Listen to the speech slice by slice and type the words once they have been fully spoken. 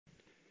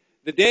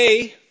The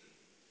day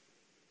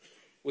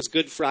was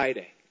Good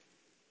Friday.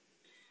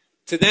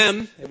 To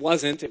them, it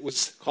wasn't. It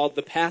was called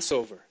the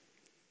Passover.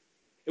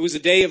 It was a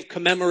day of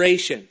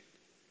commemoration,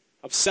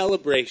 of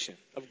celebration,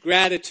 of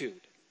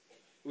gratitude.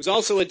 It was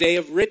also a day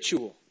of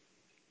ritual.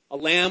 A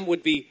lamb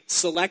would be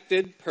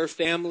selected per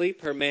family,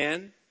 per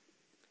man.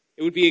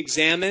 It would be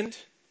examined.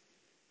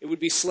 It would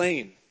be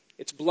slain.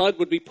 Its blood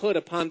would be put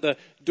upon the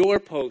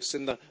doorposts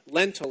and the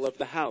lintel of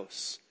the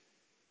house.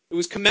 It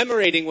was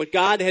commemorating what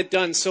God had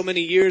done so many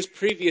years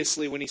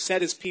previously when he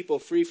set his people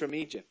free from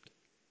Egypt.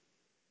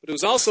 But it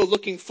was also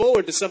looking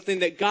forward to something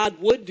that God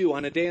would do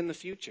on a day in the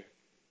future.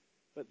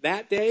 But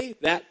that day,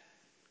 that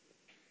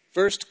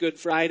first Good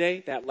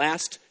Friday, that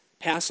last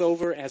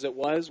Passover as it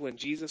was when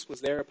Jesus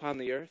was there upon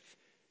the earth,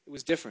 it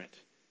was different.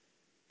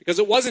 Because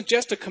it wasn't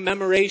just a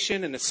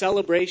commemoration and a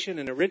celebration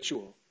and a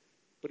ritual,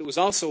 but it was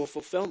also a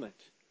fulfillment.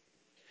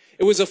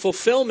 It was a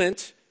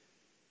fulfillment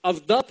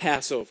of the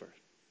Passover,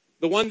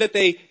 the one that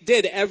they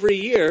did every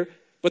year,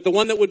 but the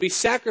one that would be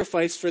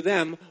sacrificed for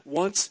them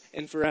once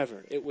and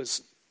forever. It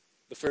was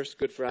the first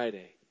Good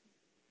Friday.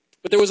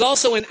 But there was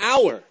also an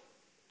hour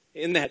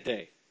in that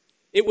day.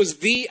 It was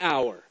the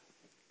hour.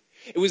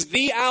 It was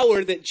the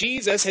hour that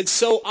Jesus had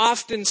so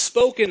often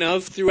spoken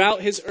of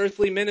throughout his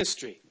earthly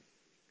ministry.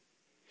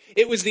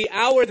 It was the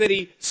hour that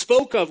he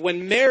spoke of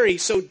when Mary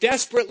so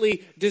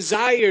desperately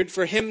desired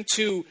for him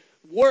to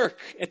work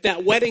at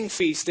that wedding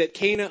feast at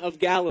Cana of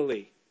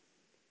Galilee.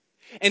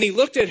 And he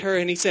looked at her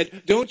and he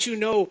said, "Don't you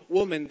know,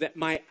 woman, that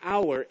my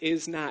hour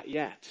is not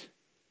yet?"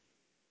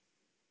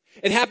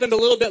 It happened a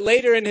little bit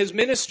later in his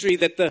ministry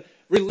that the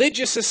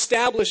religious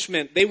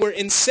establishment, they were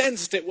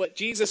incensed at what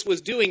Jesus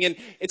was doing. And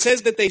it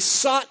says that they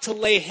sought to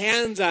lay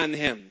hands on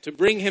him, to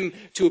bring him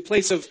to a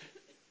place of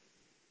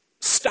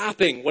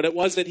stopping what it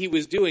was that he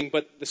was doing.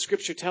 But the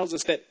scripture tells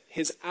us that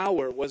his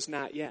hour was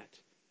not yet.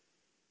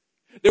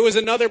 There was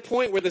another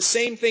point where the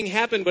same thing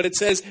happened, but it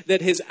says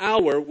that his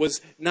hour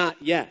was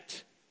not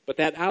yet. But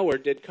that hour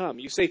did come.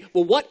 You say,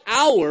 well, what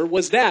hour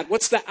was that?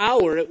 What's the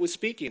hour it was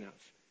speaking of?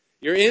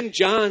 You're in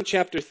John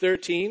chapter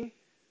 13.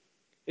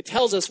 It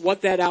tells us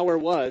what that hour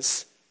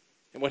was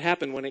and what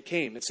happened when it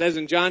came. It says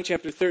in John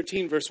chapter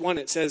 13, verse 1,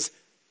 it says,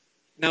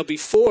 "Now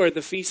before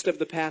the feast of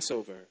the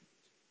Passover,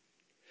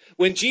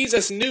 when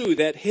Jesus knew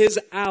that his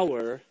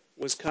hour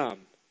was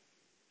come,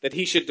 that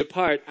he should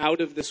depart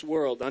out of this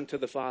world unto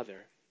the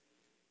Father,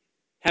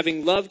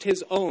 having loved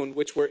his own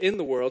which were in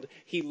the world,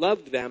 he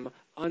loved them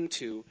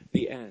unto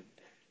the end."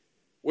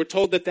 We're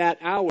told that that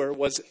hour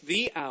was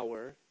the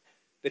hour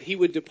that he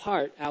would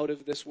depart out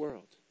of this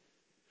world.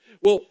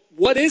 Well,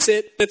 what is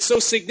it that's so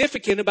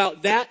significant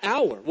about that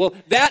hour? Well,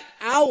 that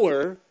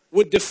hour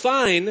would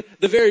define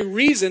the very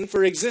reason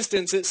for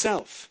existence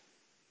itself.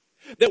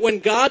 That when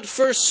God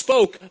first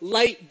spoke,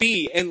 light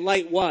be, and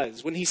light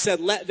was, when he said,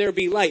 let there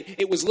be light,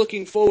 it was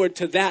looking forward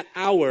to that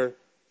hour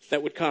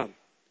that would come.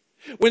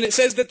 When it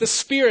says that the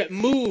Spirit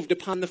moved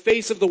upon the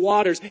face of the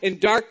waters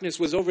and darkness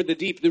was over the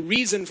deep, the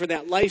reason for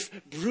that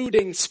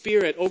life-brooding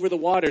Spirit over the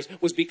waters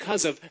was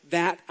because of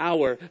that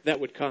hour that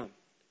would come.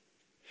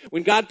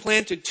 When God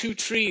planted two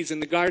trees in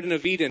the Garden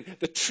of Eden,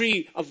 the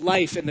tree of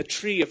life and the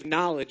tree of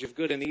knowledge of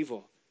good and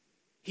evil,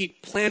 he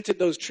planted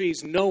those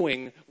trees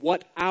knowing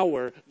what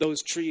hour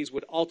those trees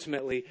would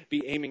ultimately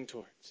be aiming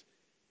towards.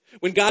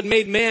 When God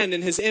made man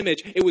in his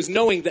image, it was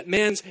knowing that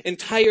man's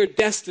entire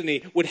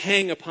destiny would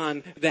hang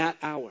upon that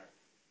hour.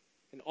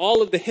 And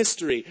all of the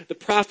history, the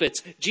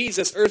prophets,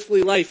 Jesus'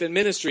 earthly life and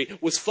ministry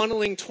was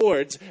funneling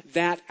towards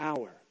that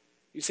hour.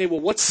 You say, well,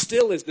 what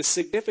still is the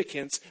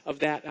significance of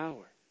that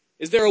hour?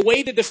 Is there a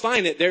way to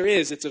define it? There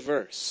is. It's a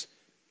verse.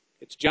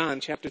 It's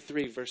John chapter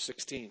 3, verse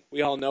 16.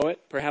 We all know it,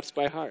 perhaps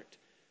by heart.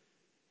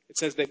 It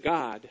says that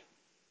God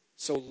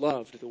so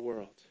loved the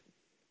world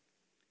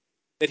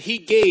that he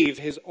gave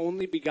his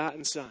only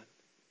begotten Son,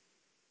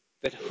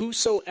 that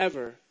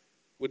whosoever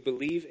would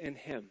believe in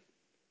him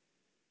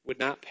would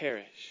not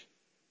perish,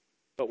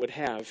 but would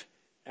have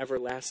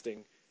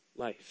everlasting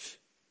life.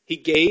 He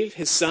gave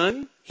his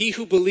Son. He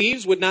who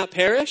believes would not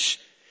perish.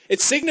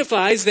 It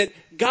signifies that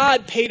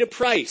God paid a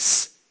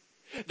price,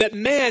 that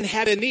man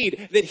had a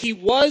need, that he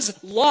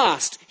was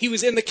lost. He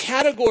was in the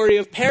category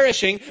of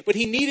perishing, but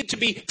he needed to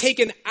be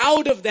taken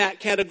out of that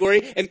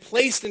category and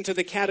placed into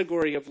the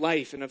category of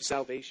life and of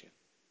salvation.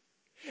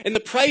 And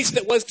the price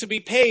that was to be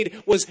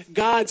paid was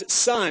God's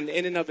Son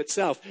in and of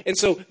itself. And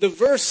so the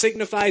verse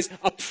signifies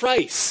a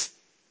price.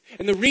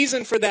 And the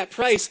reason for that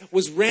price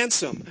was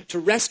ransom, to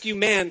rescue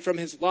man from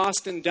his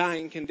lost and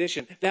dying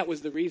condition. That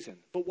was the reason.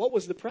 But what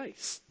was the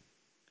price?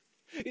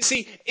 You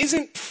see,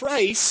 isn't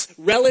price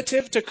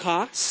relative to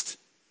cost?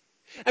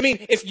 I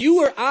mean, if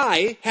you or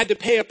I had to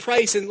pay a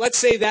price, and let's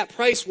say that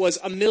price was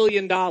 $1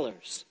 million.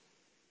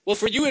 Well,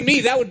 for you and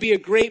me, that would be a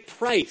great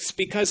price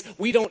because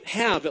we don't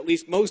have, at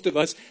least most of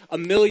us,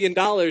 $1 million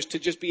to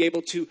just be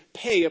able to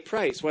pay a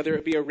price, whether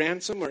it be a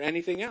ransom or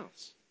anything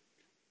else.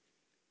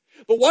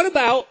 But what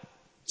about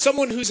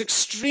someone who's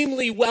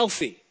extremely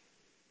wealthy?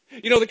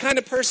 You know, the kind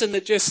of person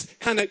that just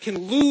kind of can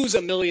lose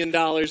 $1 million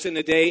in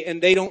a day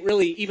and they don't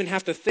really even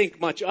have to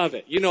think much of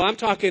it. You know, I'm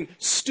talking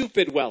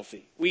stupid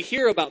wealthy. We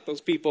hear about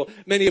those people.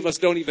 Many of us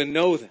don't even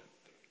know them.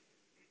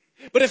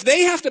 But if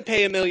they have to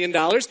pay $1 million,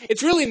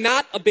 it's really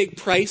not a big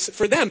price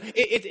for them.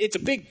 It's a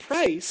big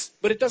price,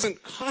 but it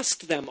doesn't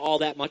cost them all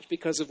that much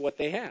because of what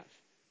they have.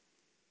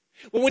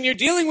 Well, when you're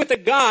dealing with a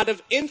God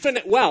of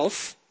infinite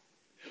wealth,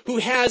 who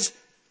has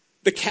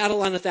the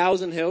cattle on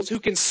 1,000 hills, who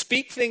can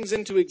speak things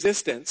into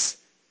existence,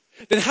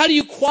 then how do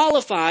you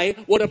qualify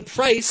what a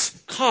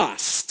price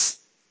costs?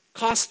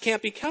 Cost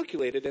can't be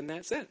calculated in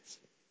that sense.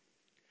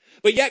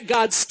 But yet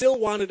God still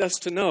wanted us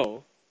to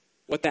know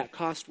what that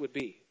cost would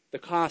be. The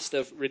cost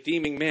of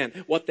redeeming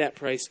man, what that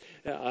price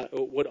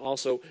would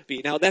also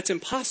be. Now, that's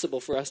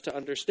impossible for us to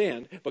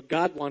understand, but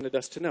God wanted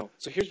us to know.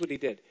 So here's what he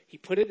did. He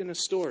put it in a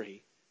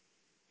story,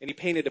 and he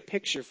painted a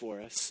picture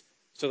for us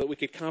so that we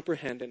could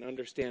comprehend and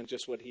understand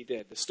just what he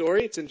did. The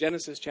story, it's in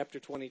Genesis chapter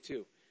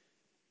 22.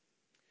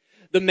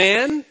 The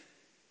man,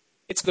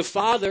 it's the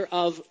father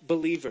of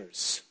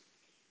believers,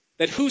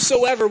 that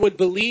whosoever would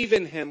believe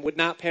in him would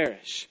not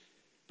perish,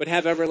 but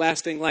have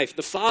everlasting life.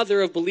 The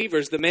father of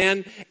believers, the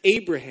man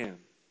Abraham.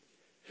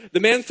 The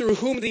man through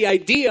whom the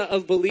idea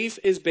of belief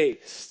is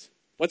based.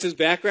 What's his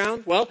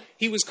background? Well,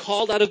 he was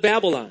called out of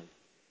Babylon.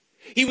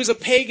 He was a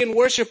pagan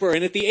worshiper,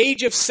 and at the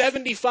age of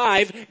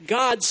 75,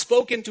 God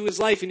spoke into his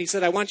life, and he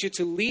said, I want you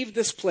to leave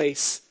this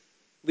place,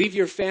 leave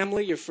your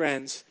family, your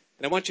friends,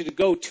 and I want you to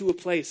go to a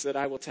place that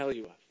I will tell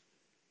you of.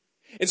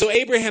 And so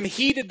Abraham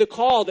heeded the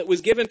call that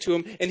was given to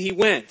him, and he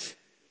went.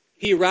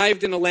 He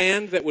arrived in a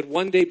land that would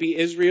one day be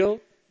Israel,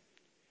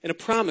 and a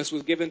promise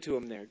was given to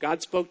him there.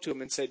 God spoke to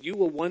him and said, you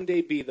will one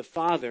day be the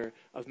father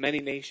of many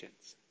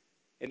nations.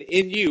 And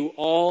in you,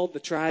 all the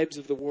tribes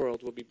of the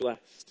world will be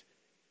blessed.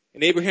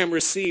 And Abraham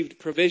received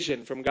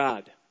provision from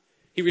God.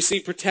 He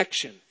received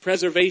protection,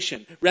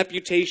 preservation,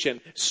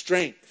 reputation,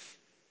 strength.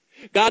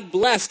 God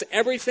blessed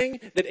everything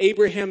that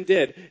Abraham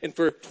did. And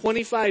for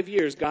 25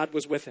 years, God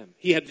was with him.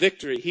 He had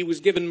victory. He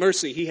was given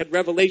mercy. He had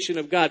revelation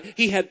of God.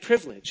 He had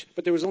privilege.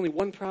 But there was only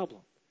one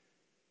problem.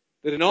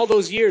 That in all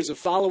those years of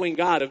following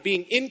God, of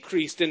being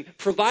increased and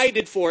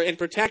provided for and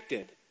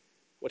protected,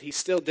 what he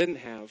still didn't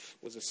have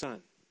was a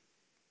son.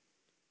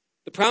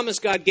 The promise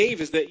God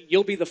gave is that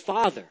you'll be the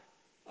father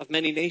of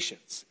many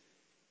nations.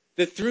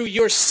 That through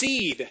your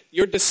seed,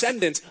 your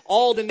descendants,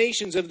 all the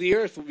nations of the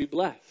earth will be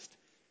blessed.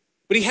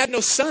 But he had no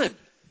son.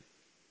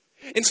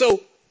 And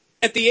so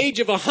at the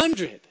age of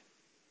 100,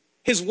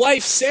 his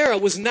wife Sarah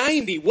was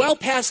 90, well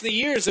past the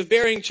years of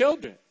bearing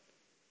children.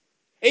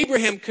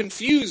 Abraham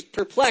confused,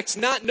 perplexed,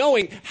 not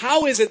knowing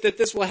how is it that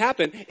this will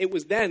happen. It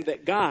was then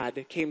that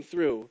God came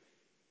through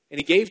and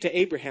he gave to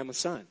Abraham a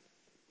son.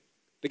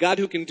 The God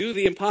who can do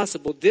the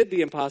impossible did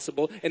the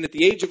impossible, and at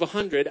the age of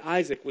 100,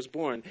 Isaac was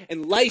born.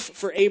 And life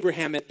for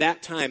Abraham at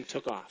that time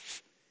took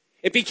off.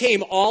 It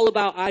became all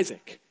about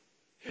Isaac.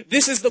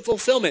 This is the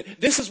fulfillment.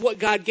 This is what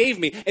God gave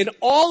me. And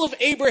all of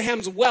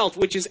Abraham's wealth,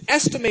 which is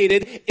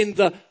estimated in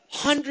the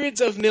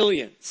hundreds of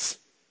millions,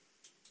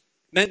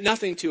 meant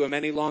nothing to him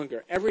any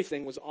longer.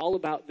 Everything was all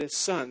about this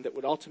son that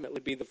would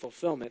ultimately be the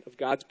fulfillment of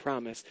God's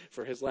promise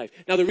for his life.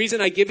 Now, the reason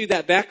I give you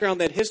that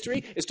background, that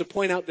history, is to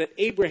point out that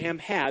Abraham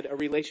had a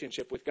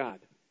relationship with God.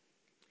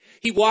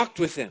 He walked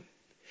with him.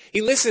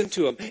 He listened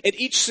to him. At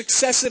each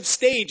successive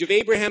stage of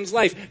Abraham's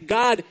life,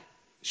 God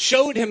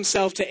showed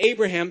himself to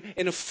Abraham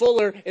in a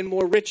fuller and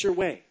more richer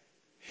way.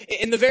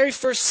 In the very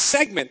first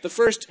segment, the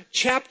first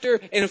chapter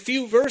and a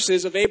few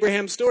verses of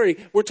Abraham's story,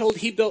 we're told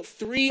he built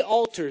 3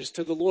 altars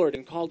to the Lord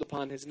and called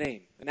upon his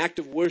name. An act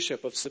of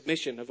worship, of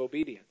submission, of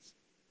obedience.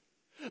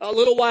 A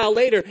little while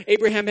later,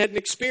 Abraham had an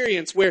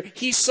experience where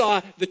he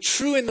saw the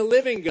true and the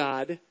living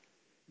God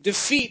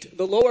defeat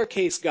the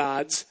lowercase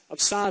gods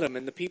of Sodom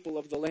and the people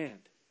of the land.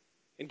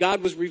 And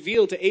God was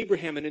revealed to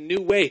Abraham in a new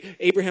way.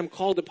 Abraham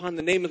called upon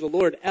the name of the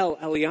Lord, El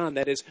Elyon,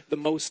 that is the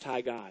Most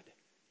High God.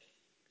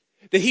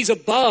 That he's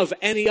above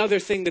any other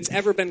thing that's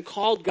ever been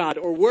called God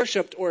or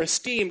worshipped or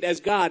esteemed as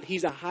God.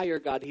 He's a higher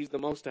God. He's the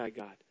Most High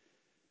God.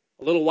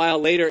 A little while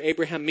later,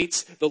 Abraham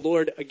meets the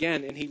Lord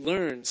again, and he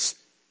learns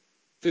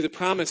through the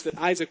promise that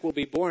Isaac will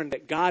be born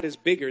that God is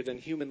bigger than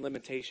human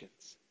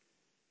limitations.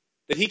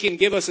 That he can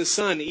give us a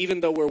son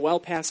even though we're well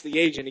past the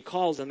age, and he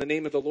calls on the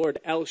name of the Lord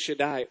El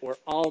Shaddai, or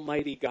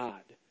Almighty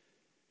God.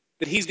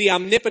 That he's the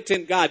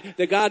omnipotent God,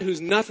 the God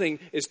whose nothing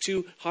is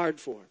too hard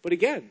for. But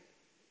again,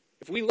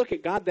 if we look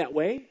at God that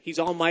way, he's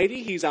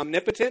almighty, he's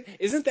omnipotent,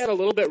 isn't that a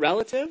little bit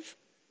relative?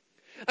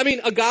 I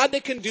mean, a God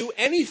that can do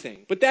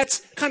anything, but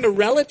that's kind of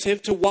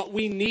relative to what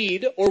we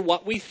need or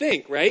what we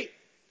think, right?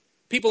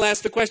 People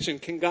ask the question,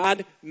 can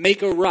God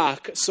make a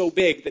rock so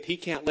big that he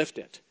can't lift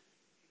it?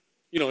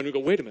 You know, and we go,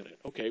 wait a minute.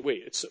 Okay,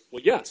 wait.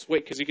 Well, yes,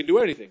 wait, because he can do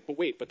anything.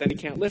 But then he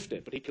can't lift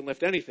it, but he can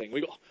lift anything.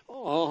 We go,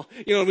 oh,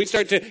 you know, and we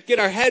start to get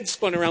our heads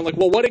spun around like,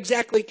 well, what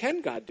exactly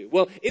can God do?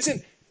 Well,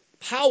 isn't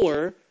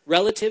power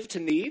relative to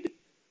need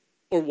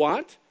or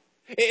want?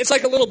 It's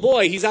like a little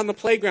boy. He's on the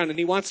playground and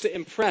he wants to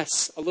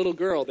impress a little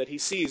girl that he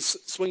sees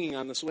swinging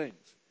on the swings.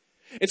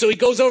 And so he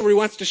goes over, he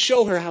wants to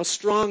show her how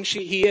strong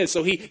he is.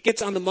 So he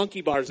gets on the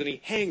monkey bars and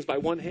he hangs by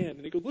one hand.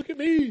 And he goes, look at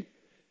me.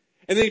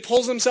 And then he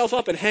pulls himself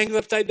up and hangs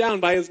upside down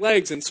by his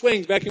legs and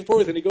swings back and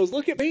forth. And he goes,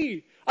 look at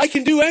me. I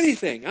can do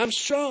anything. I'm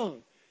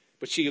strong.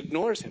 But she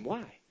ignores him.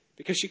 Why?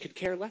 Because she could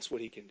care less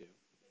what he can do.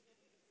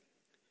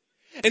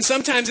 And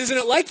sometimes isn't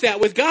it like that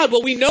with God?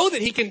 Well, we know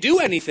that he can do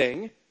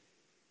anything.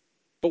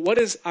 But what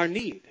is our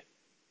need?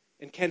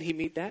 And can he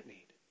meet that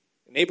need?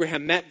 And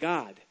Abraham met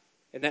God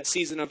in that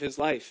season of his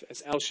life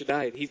as El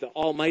Shaddai. He's the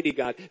almighty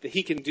God, that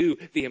he can do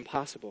the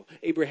impossible.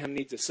 Abraham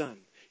needs a son.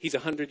 He's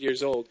 100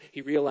 years old.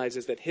 He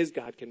realizes that his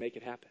God can make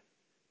it happen.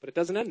 But it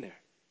doesn't end there.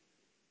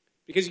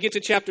 Because you get to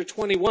chapter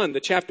 21, the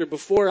chapter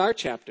before our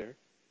chapter.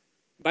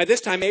 By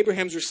this time,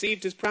 Abraham's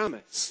received his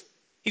promise.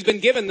 He's been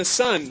given the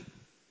son.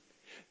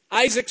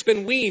 Isaac's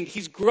been weaned.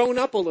 He's grown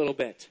up a little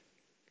bit.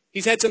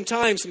 He's had some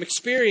time, some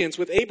experience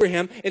with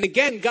Abraham. And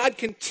again, God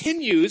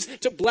continues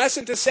to bless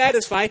and to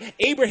satisfy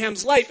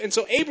Abraham's life. And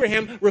so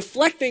Abraham,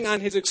 reflecting on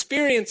his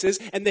experiences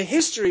and the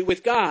history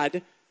with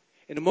God,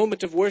 in a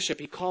moment of worship,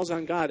 he calls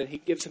on God and he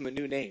gives him a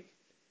new name.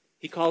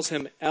 He calls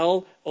him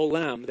El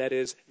Olam, that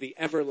is, the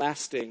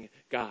everlasting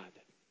God.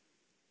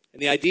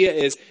 And the idea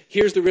is,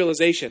 here's the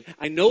realization.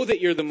 I know that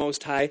you're the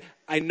Most High.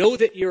 I know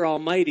that you're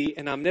almighty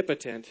and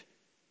omnipotent.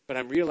 But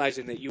I'm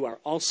realizing that you are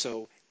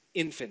also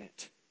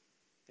infinite.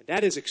 And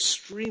that is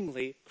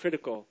extremely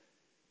critical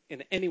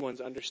in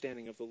anyone's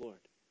understanding of the Lord.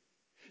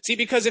 See,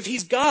 because if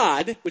he's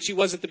God, which he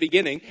was at the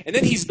beginning, and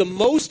then he's the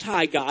Most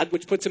High God,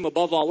 which puts him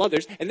above all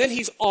others, and then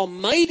he's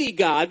Almighty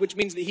God, which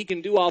means that he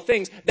can do all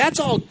things, that's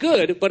all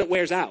good, but it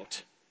wears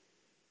out.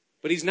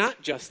 But he's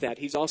not just that,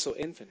 he's also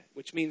infinite,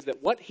 which means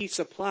that what he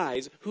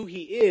supplies, who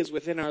he is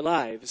within our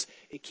lives,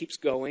 it keeps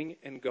going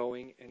and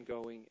going and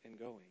going and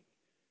going.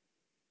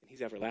 And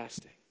he's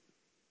everlasting.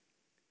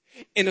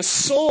 In a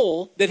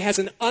soul that has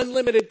an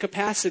unlimited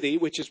capacity,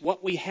 which is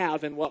what we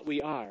have and what we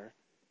are,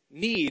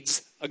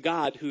 needs a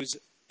God who's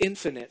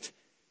infinite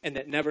and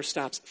that never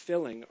stops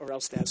filling, or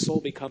else that soul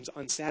becomes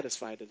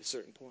unsatisfied at a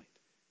certain point.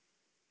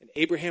 And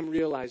Abraham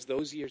realized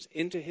those years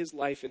into his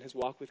life and his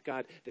walk with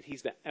God that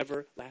he's the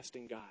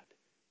everlasting God.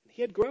 And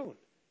he had grown,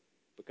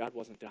 but God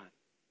wasn't done.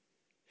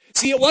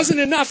 See, it wasn't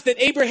enough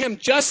that Abraham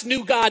just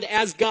knew God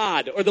as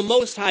God, or the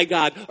Most High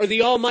God, or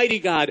the Almighty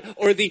God,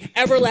 or the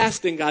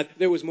everlasting God.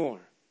 There was more.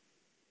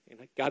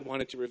 God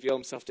wanted to reveal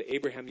himself to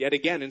Abraham yet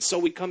again. And so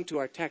we come to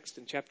our text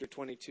in chapter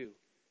 22.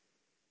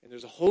 And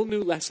there's a whole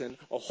new lesson,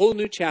 a whole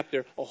new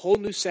chapter, a whole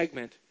new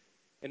segment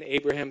in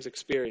Abraham's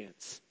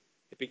experience.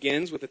 It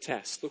begins with a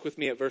test. Look with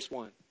me at verse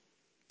 1.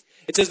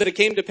 It says that it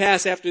came to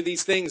pass after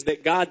these things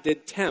that God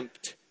did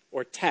tempt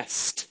or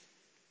test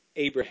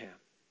Abraham.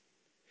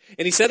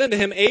 And he said unto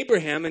him,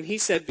 Abraham, and he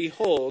said,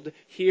 behold,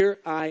 here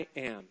I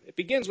am. It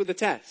begins with a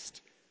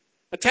test.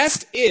 A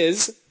test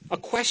is a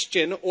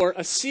question or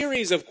a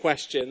series of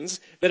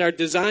questions that are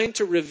designed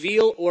to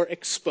reveal or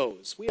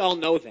expose. We all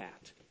know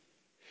that.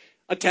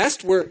 A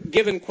test, we're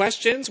given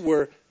questions,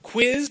 we're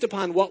quizzed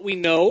upon what we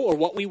know or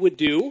what we would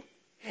do,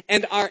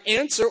 and our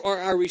answer or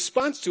our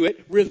response to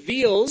it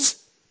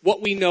reveals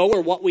what we know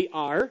or what we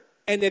are,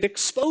 and it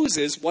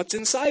exposes what's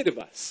inside of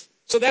us.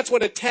 So that's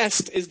what a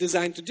test is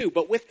designed to do.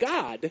 But with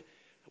God,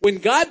 when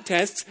God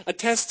tests, a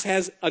test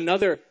has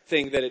another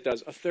thing that it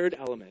does, a third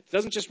element. It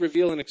doesn't just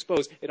reveal and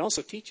expose, it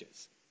also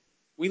teaches.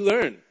 We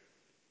learn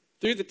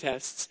through the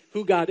tests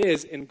who God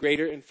is in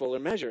greater and fuller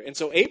measure. And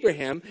so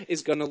Abraham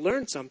is going to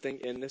learn something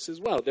in this as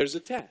well. There's a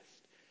test.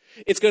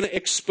 It's going to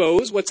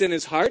expose what's in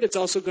his heart. It's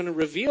also going to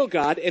reveal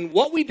God. And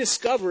what we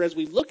discover as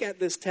we look at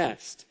this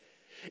test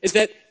is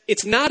that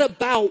it's not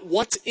about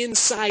what's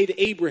inside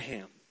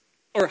Abraham,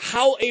 or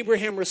how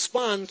Abraham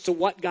responds to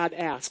what God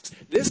asks.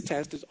 This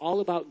test is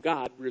all about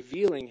God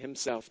revealing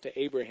himself to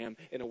Abraham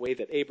in a way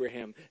that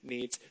Abraham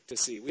needs to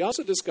see. We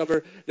also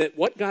discover that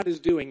what God is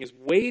doing is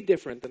way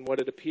different than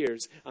what it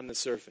appears on the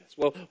surface.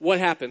 Well, what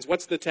happens?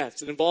 What's the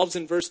test? It involves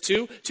in verse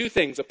 2, two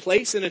things, a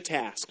place and a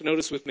task.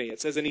 Notice with me.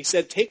 It says, and he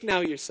said, take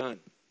now your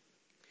son,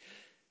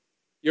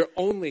 your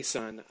only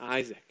son,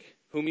 Isaac,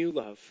 whom you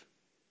love,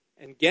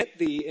 and get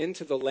thee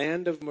into the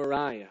land of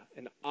Moriah,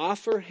 and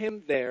offer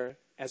him there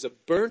as a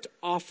burnt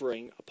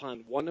offering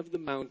upon one of the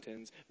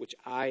mountains, which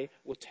I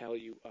will tell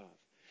you of.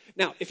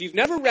 Now, if you've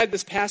never read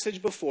this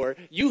passage before,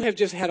 you have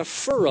just had a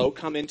furrow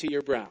come into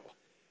your brow.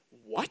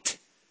 What?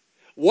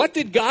 What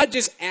did God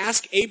just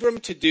ask Abram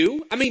to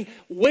do? I mean,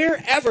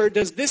 wherever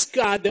does this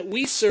God that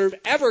we serve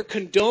ever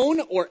condone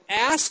or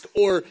ask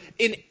or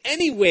in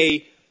any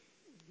way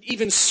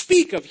even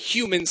speak of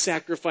human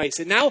sacrifice?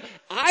 And now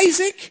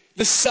Isaac,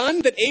 the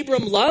son that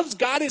Abram loves,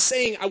 God is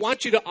saying, I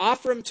want you to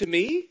offer him to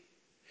me.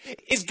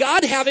 Is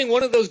God having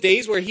one of those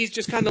days where he's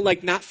just kind of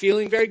like not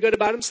feeling very good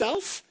about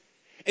himself?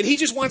 And he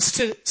just wants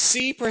to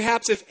see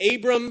perhaps if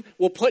Abram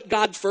will put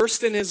God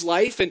first in his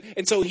life.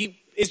 And so he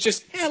is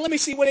just, let me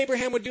see what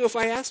Abraham would do if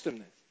I asked him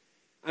this.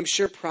 I'm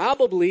sure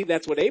probably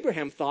that's what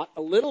Abraham thought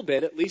a little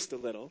bit, at least a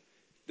little.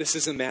 This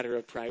is a matter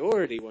of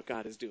priority, what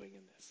God is doing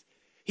in this.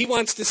 He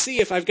wants to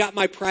see if I've got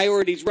my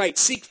priorities right.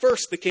 Seek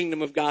first the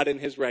kingdom of God and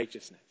his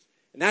righteousness.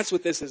 And that's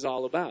what this is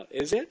all about,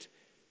 is it?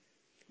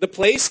 The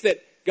place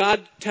that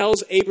God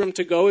tells Abram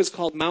to go is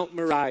called Mount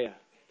Moriah,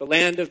 the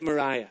land of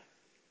Moriah,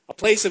 a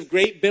place of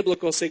great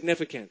biblical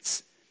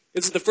significance.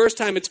 This is the first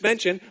time it's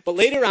mentioned, but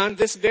later on,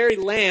 this very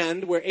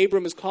land where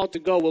Abram is called to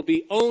go will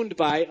be owned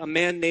by a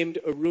man named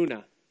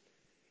Araunah.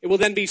 It will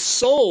then be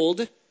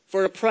sold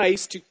for a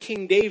price to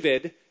King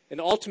David,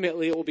 and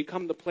ultimately it will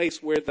become the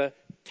place where the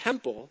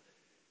temple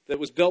that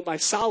was built by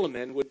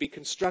Solomon would be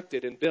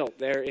constructed and built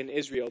there in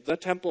Israel, the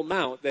Temple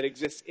Mount that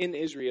exists in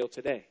Israel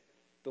today,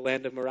 the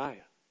land of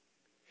Moriah.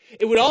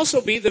 It would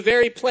also be the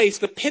very place,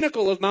 the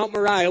pinnacle of Mount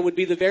Moriah would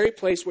be the very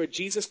place where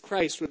Jesus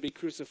Christ would be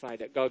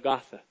crucified at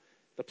Golgotha,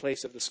 the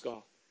place of the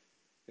skull.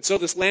 And so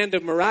this land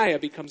of Moriah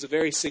becomes a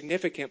very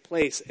significant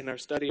place in our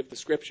study of the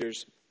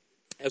Scriptures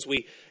as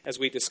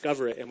we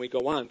discover it and we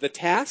go on. The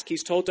task,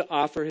 he's told to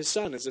offer his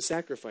son as a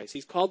sacrifice.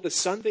 He's called the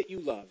son that you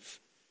love.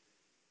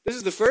 This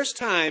is the first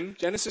time,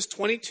 Genesis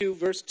 22,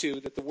 verse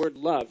 2, that the word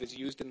love is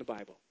used in the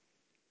Bible.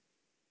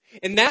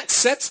 And that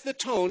sets the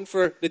tone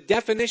for the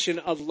definition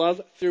of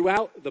love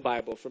throughout the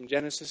Bible, from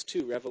Genesis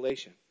to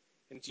Revelation.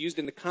 And it's used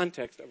in the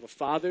context of a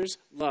father's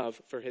love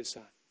for his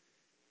son.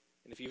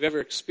 And if you've ever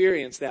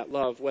experienced that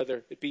love,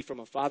 whether it be from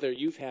a father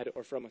you've had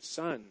or from a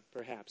son,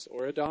 perhaps,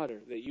 or a daughter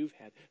that you've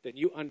had, then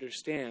you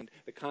understand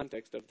the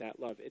context of that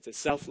love. It's a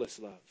selfless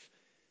love.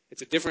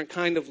 It's a different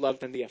kind of love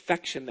than the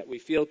affection that we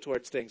feel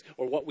towards things,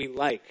 or what we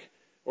like,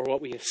 or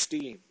what we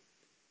esteem,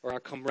 or our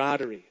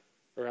camaraderie,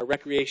 or our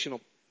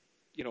recreational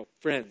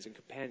friends and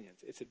companions.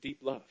 It's a deep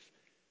love.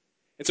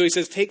 And so he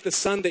says, take the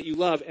son that you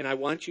love, and I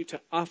want you to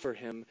offer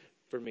him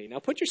for me. Now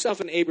put yourself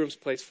in Abram's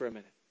place for a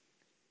minute.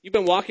 You've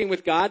been walking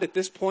with God at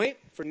this point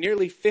for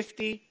nearly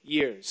 50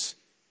 years.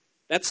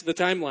 That's the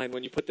timeline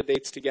when you put the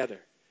dates together.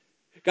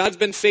 God's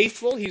been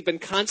faithful. He's been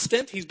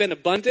constant. He's been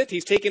abundant.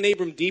 He's taken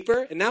Abram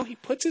deeper. And now he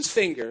puts his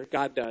finger,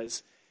 God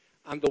does,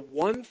 on the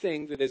one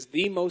thing that is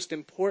the most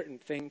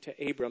important thing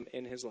to Abram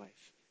in his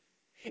life.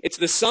 It's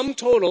the sum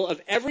total of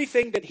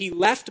everything that he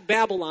left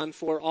Babylon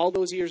for all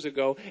those years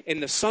ago,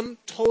 and the sum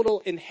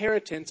total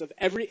inheritance of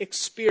every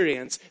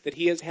experience that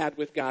he has had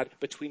with God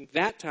between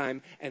that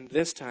time and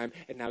this time.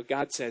 And now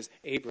God says,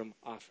 Abram,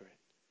 offer it.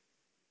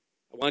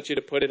 I want you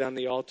to put it on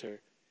the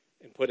altar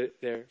and put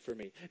it there for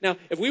me. Now,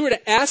 if we were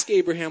to ask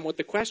Abraham what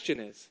the question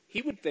is,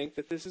 he would think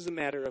that this is a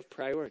matter of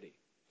priority.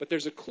 But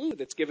there's a clue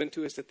that's given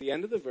to us at the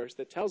end of the verse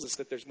that tells us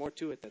that there's more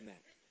to it than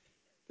that.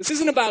 This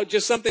isn't about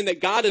just something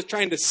that God is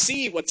trying to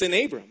see what's in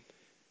Abram.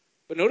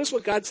 But notice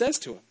what God says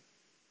to him.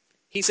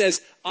 He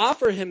says,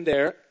 offer him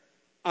there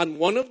on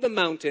one of the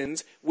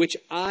mountains which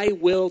I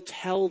will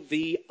tell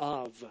thee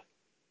of.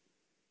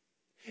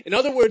 In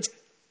other words,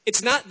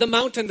 it's not the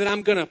mountain that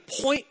I'm going to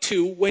point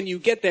to when you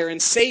get there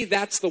and say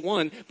that's the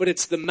one, but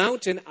it's the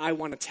mountain I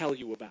want to tell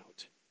you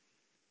about.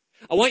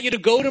 I want you to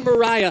go to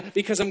Moriah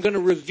because I'm going to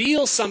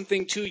reveal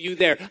something to you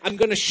there. I'm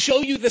going to show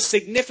you the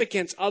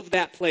significance of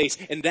that place,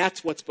 and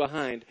that's what's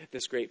behind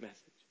this great message.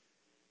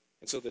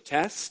 And so the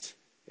test,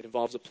 it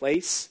involves a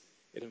place,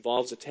 it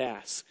involves a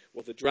task.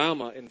 Well, the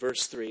drama in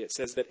verse 3, it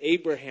says that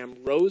Abraham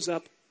rose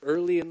up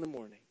early in the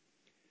morning,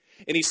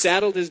 and he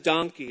saddled his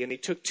donkey, and he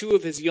took 2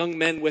 of his young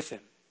men with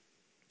him,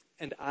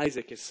 and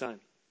Isaac his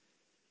son.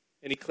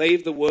 And he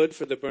clave the wood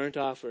for the burnt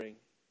offering,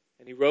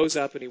 and he rose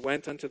up and he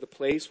went unto the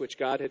place which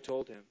God had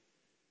told him.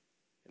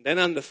 And then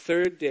on the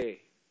 3rd day,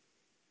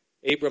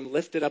 Abram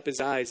lifted up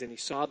his eyes, and he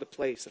saw the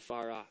place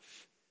afar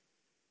off.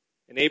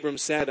 And Abram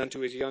said unto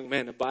his young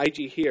men, abide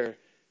ye here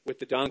with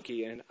the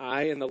donkey, and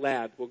I and the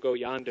lad will go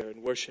yonder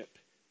and worship,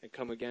 and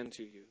come again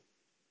to you.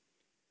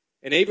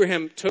 And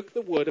Abraham took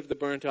the wood of the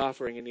burnt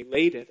offering, and he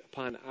laid it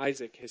upon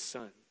Isaac his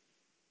son.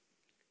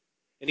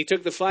 And he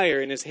took the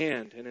fire in his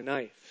hand, and a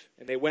knife,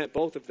 and they went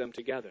both of them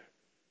together.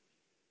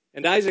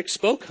 And Isaac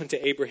spoke unto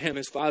Abraham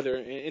his father,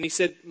 and he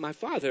said, my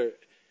father.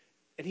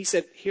 And he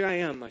said, here I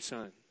am, my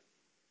son.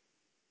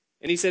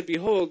 And he said,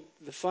 behold,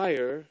 the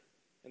fire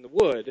and the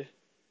wood,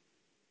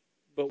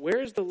 but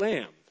where is the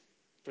lamb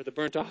for the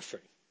burnt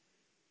offering?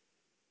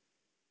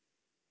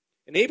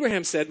 And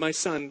Abraham said, my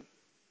son,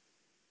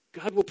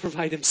 God will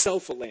provide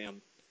himself a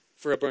lamb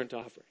for a burnt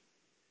offering.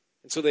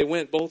 And so they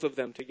went, both of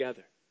them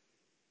together.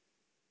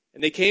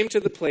 And they came to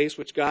the place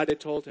which God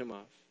had told him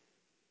of.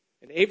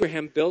 And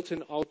Abraham built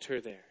an altar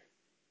there.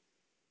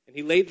 And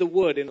he laid the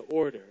wood in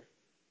order.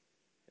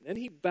 And then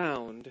he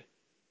bound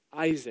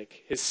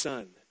Isaac, his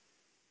son,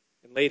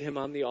 and laid him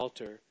on the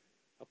altar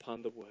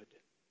upon the wood.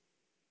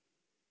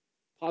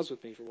 Pause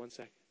with me for 1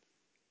 second.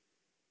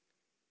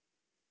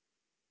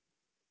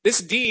 This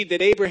deed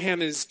that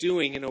Abraham is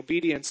doing in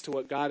obedience to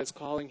what God is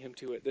calling him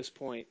to at this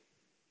point,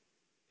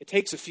 it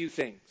takes a few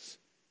things.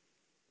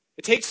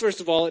 It takes, first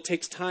of all, it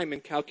takes time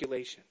and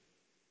calculation.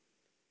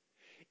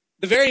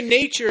 The very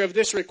nature of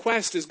this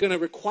request is going to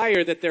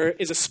require that there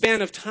is a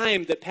span of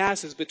time that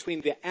passes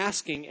between the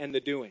asking and the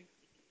doing.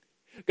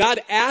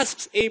 God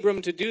asks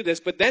Abram to do this,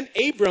 but then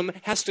Abram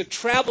has to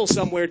travel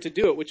somewhere to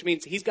do it, which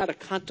means he's got to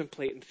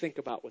contemplate and think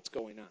about what's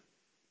going on.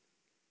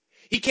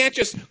 He can't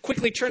just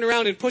quickly turn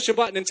around and push a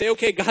button and say,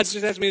 okay, God's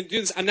just asked me to do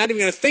this. I'm not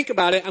even going to think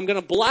about it. I'm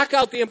going to block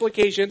out the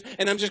implications,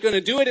 and I'm just going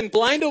to do it in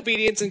blind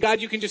obedience, and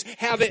God, you can just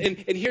have it,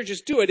 and here,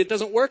 just do it. It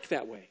doesn't work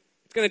that way.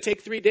 It's going to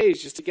take 3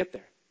 days just to get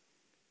there.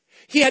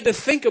 He had to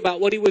think about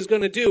what he was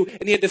going to do,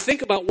 and he had to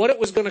think about what it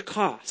was going to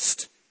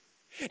cost.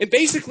 And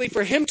basically,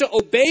 for him to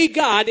obey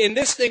God in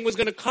this thing was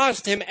going to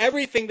cost him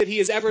everything that he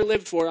has ever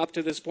lived for up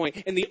to this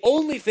point. And the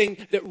only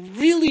thing that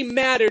really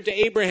mattered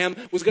to Abraham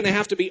was going to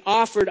have to be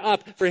offered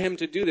up for him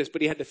to do this,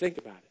 but he had to think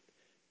about it.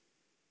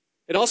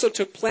 It also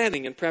took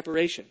planning and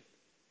preparation.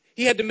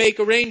 He had to make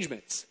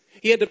arrangements.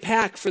 He had to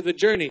pack for the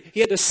journey. He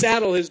had to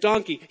saddle his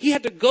donkey. He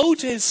had to go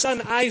to his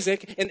son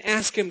Isaac and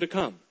ask him to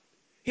come.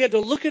 He had to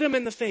look at him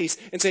in the face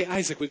and say,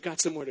 Isaac, we've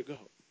got somewhere to go.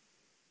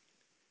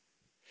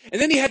 And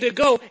then he had to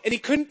go, and he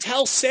couldn't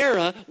tell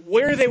Sarah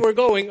where they were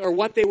going or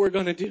what they were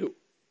going to do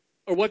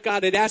or what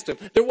God had asked him.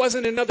 There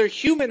wasn't another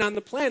human on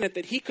the planet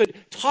that he could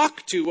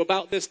talk to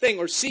about this thing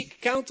or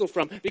seek counsel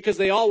from, because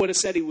they all would have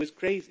said he was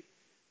crazy.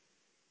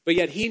 But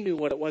yet he knew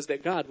what it was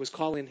that God was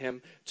calling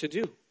him to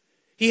do.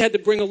 He had to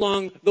bring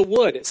along the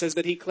wood. It says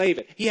that he clave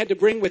it. He had to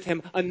bring with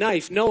him a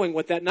knife, knowing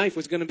what that knife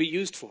was going to be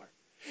used for.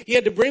 He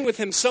had to bring with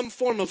him some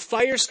form of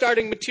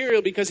fire-starting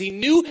material, because he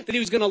knew that he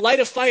was going to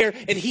light a fire,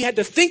 and he had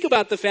to think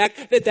about the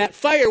fact that that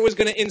fire was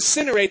going to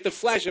incinerate the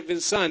flesh of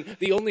his son,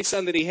 the only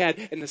son that he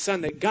had, and the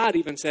son that God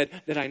even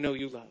said that I know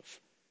you love.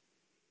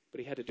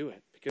 But he had to do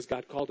it because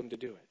God called him to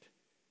do it.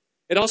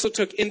 It also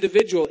took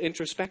individual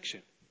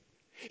introspection.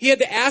 He had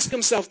to ask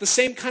himself the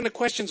same kind of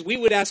questions we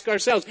would ask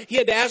ourselves. He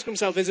had to ask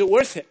himself, is it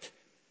worth it?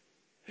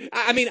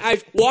 I mean,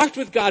 I've walked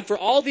with God for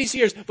all these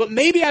years, but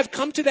maybe I've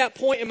come to that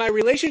point in my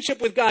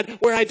relationship with God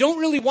where I don't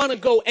really want to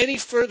go any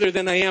further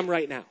than I am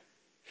right now.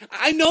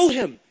 I know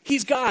him.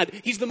 He's God.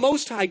 He's the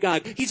Most High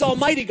God. He's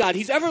Almighty God.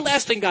 He's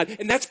everlasting God,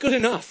 and that's good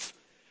enough.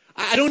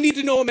 I don't need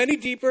to know him any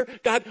deeper.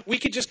 God, we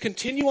could just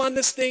continue on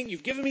this thing.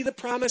 You've given me the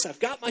promise. I've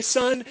got my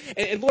son,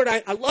 and Lord,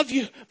 I love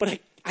you, but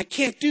I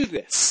can't do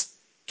this.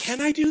 Can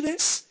I do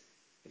this?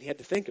 And he had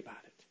to think about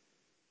it.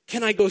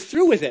 Can I go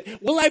through with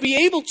it? Will I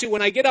be able to,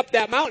 when I get up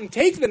that mountain,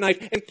 take the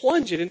knife and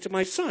plunge it into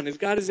my son, as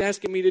God is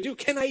asking me to do?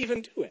 Can I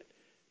even do it?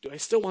 Do I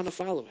still want to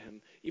follow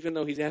him, even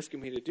though he's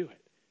asking me to do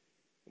it?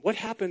 What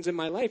happens in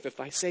my life if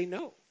I say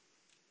no?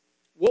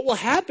 What will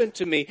happen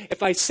to me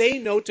if I say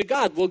no to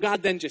God? Will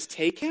God then just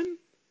take him?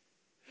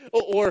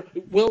 Or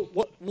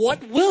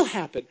what will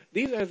happen?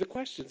 These are the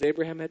questions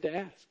Abraham had to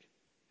ask.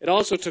 It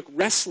also took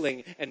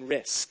wrestling and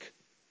risk.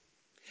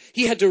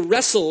 He had to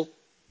wrestle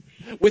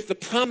with the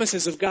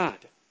promises of God.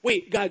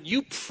 Wait, God,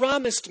 you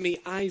promised me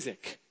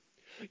Isaac.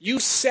 You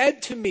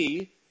said to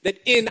me that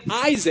in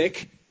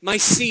Isaac, my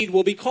seed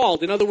will be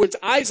called. In other words,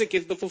 Isaac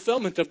is the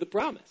fulfillment of the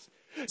promise.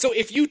 So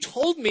if you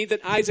told me that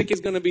Isaac is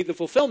going to be the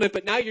fulfillment,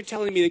 but now you're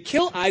telling me to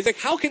kill Isaac,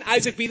 how can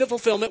Isaac be the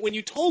fulfillment when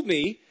you told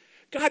me,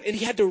 God? And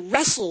he had to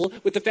wrestle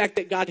with the fact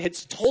that God had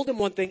told him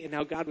one thing, and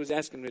now God was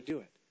asking him to do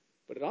it.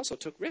 But it also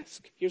took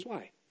risk. Here's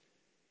why.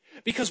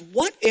 Because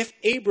what if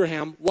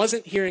Abraham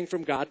wasn't hearing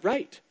from God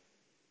right?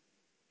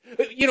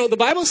 You know, the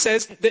Bible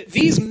says that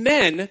these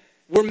men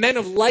were men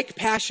of like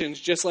passions,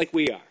 just like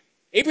we are.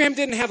 Abraham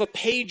didn't have a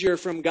pager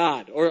from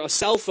God or a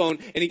cell phone,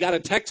 and he got a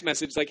text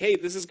message like, hey,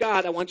 this is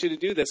God, I want you to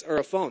do this, or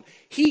a phone.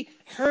 He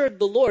heard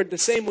the Lord the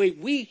same way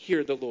we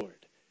hear the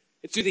Lord.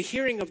 It's through the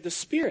hearing of the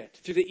Spirit,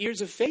 through the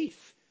ears of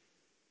faith.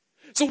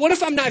 So what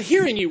if I'm not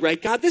hearing you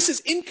right, God? This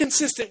is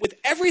inconsistent with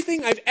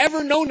everything I've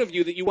ever known of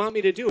you that you want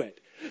me to do it.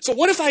 So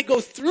what if I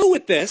go through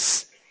with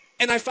this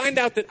and I find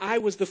out that I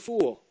was the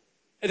fool?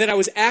 And that I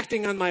was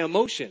acting on my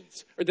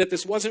emotions, or that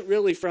this wasn't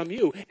really from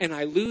you, and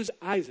I lose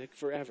Isaac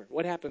forever?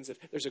 What happens if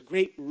there's a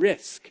great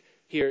risk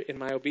here in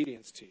my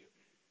obedience to you?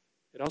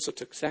 It also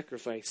took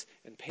sacrifice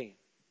and pain.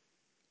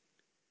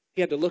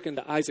 He had to look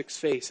into Isaac's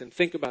face and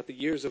think about the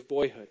years of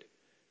boyhood,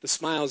 the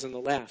smiles and the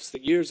laughs,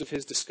 the years of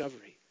his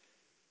discovery.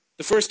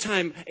 The first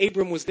time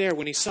Abram was there,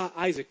 when he saw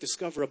Isaac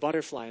discover a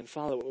butterfly and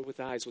follow it with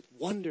eyes, with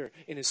wonder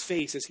in his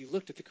face as he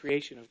looked at the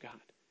creation of God.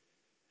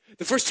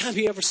 The first time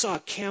he ever saw a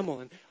camel,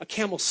 and a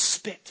camel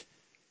spit,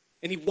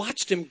 and he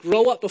watched him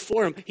grow up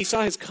before him. He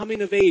saw his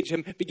coming of age,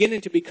 him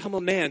beginning to become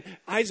a man.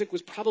 Isaac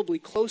was probably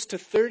close to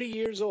 30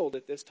 years old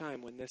at this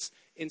time when this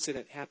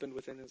incident happened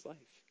within his life.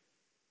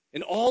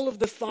 And all of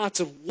the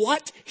thoughts of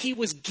what he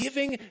was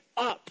giving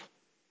up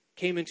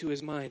came into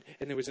his mind,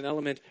 and there was an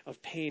element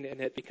of pain in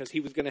it, because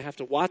he was going to have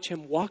to watch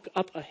him walk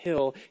up a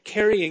hill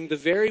carrying the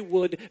very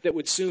wood that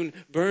would soon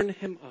burn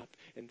him up.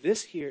 And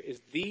this here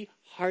is the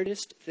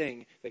hardest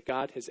thing that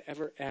God has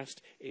ever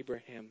asked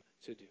Abraham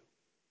to do.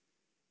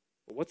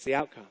 Well, what's the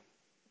outcome?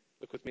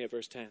 Look with me at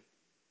verse 10.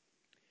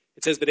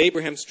 It says that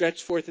Abraham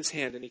stretched forth his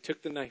hand, and he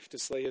took the knife to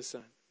slay his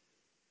son.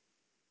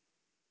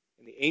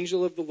 And the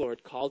angel of the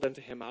Lord called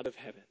unto him out of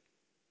heaven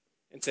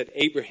and said,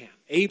 Abraham,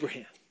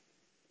 Abraham.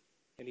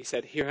 And he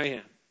said, here I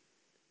am.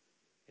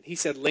 And he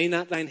said, lay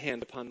not thine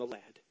hand upon the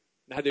lad,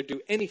 neither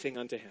do anything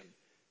unto him.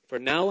 For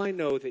now I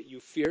know that you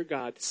fear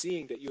God,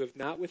 seeing that you have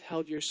not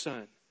withheld your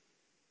son,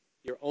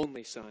 your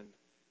only son,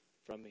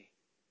 from me.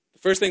 The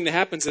first thing that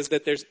happens is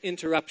that there's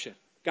interruption.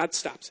 God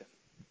stops him.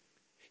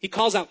 He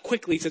calls out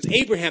quickly. He says,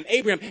 Abraham,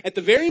 Abraham. At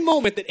the very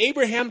moment that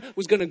Abraham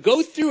was going to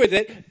go through with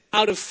it,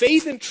 out of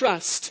faith and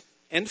trust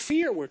and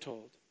fear, we're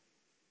told,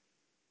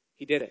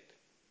 he did it.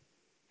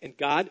 And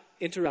God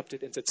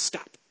interrupted and said,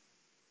 stop.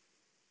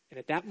 And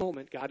at that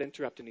moment, God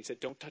interrupted and he said,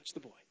 don't touch the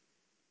boy.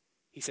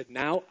 He said,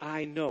 now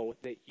I know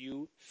that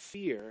you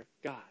fear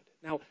God.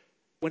 Now,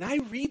 when I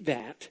read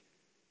that,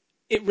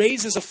 it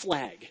raises a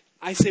flag.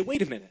 I say,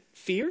 wait a minute,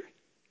 fear?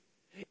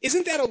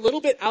 Isn't that a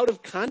little bit out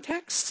of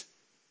context?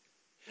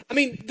 I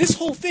mean, this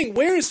whole thing,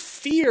 where is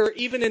fear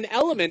even an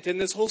element in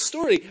this whole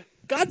story?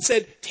 God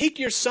said, take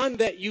your son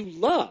that you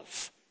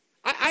love.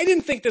 I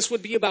didn't think this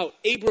would be about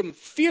Abram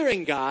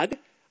fearing God.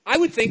 I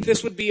would think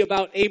this would be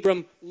about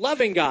Abram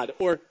loving God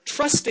or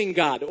trusting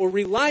God or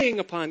relying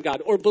upon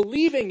God or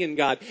believing in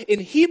God. In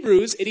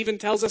Hebrews, it even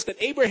tells us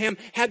that Abraham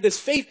had this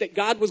faith that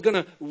God was going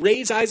to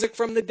raise Isaac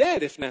from the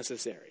dead if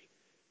necessary.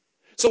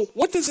 So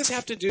what does this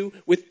have to do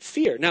with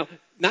fear? Now,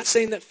 not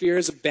saying that fear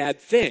is a bad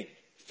thing.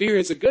 Fear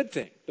is a good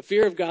thing. The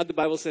fear of God, the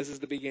Bible says, is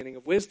the beginning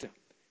of wisdom.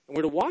 And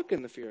we're to walk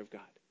in the fear of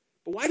God.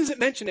 But why does it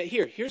mention it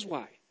here? Here's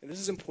why, and this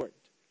is important.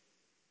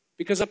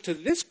 Because up to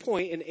this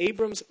point in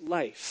Abram's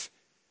life,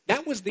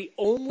 that was the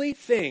only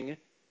thing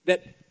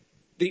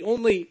the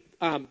only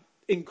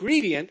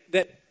ingredient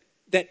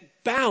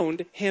that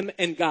bound him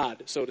and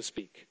God, so to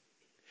speak.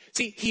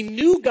 See, he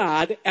knew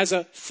God as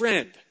a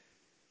friend.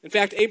 In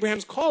fact,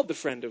 Abraham's called the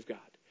friend of God.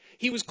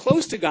 He was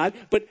close to God,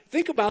 but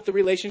think about the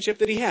relationship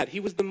that he had. He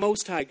was the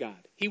Most High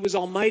God. He was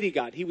Almighty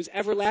God. He was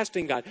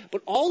everlasting God.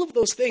 But all of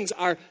those things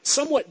are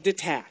somewhat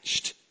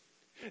detached.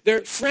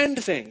 They're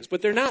friend things,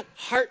 but they're not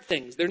heart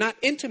things. They're not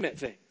intimate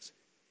things.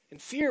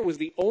 And fear was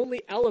the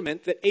only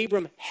element that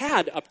Abram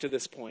had up to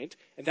this point,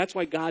 and that's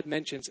why God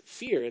mentions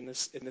fear in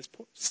this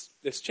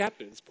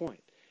chapter, this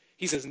point.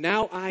 He says,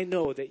 now I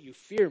know that you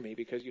fear me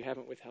because you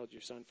haven't withheld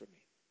your son from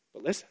me.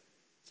 But listen,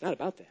 it's not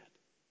about that.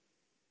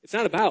 It's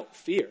not about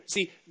fear.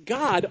 See,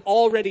 God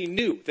already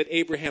knew that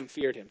Abraham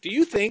feared him. Do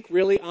you think,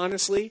 really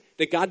honestly,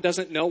 that God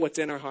doesn't know what's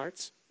in our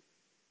hearts?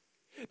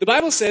 The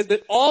Bible says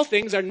that all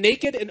things are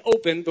naked and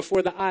open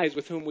before the eyes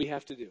with whom we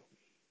have to do.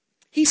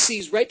 He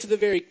sees right to the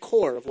very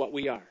core of what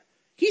we are.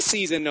 He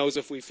sees and knows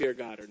if we fear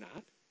God or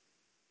not.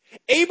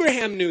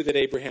 Abraham knew that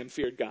Abraham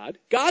feared God.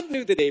 God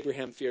knew that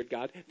Abraham feared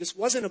God. This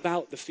wasn't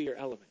about the fear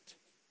element.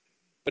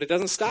 But it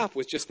doesn't stop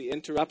with just the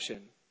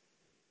interruption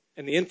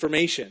and the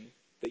information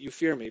that you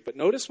fear me. But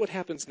notice what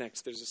happens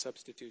next. There's a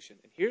substitution.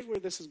 And here's where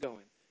this is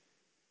going.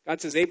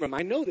 God says, Abram,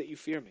 I know that you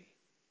fear me.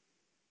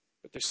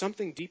 But there's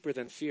something deeper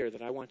than fear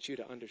that I want you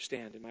to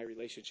understand in my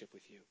relationship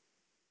with you.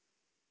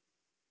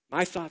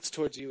 My thoughts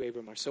towards you,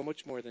 Abram, are so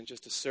much more than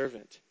just a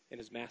servant and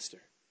his master,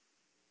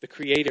 the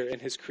creator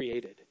and his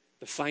created,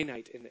 the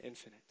finite and the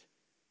infinite.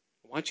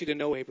 I want you to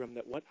know, Abram,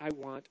 that what I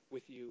want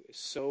with you is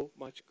so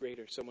much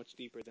greater, so much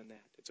deeper than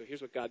that. And so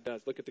here's what God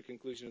does. Look at the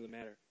conclusion of the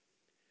matter.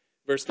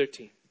 Verse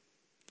 13.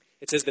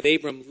 It says that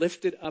Abram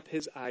lifted up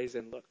his eyes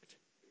and looked.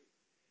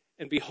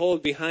 And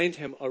behold, behind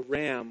him a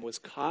ram was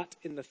caught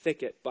in the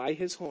thicket by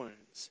his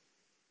horns.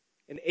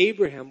 And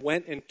Abraham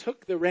went and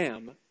took the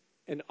ram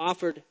and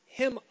offered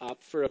him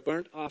up for a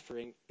burnt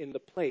offering in the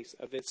place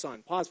of his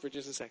son. Pause for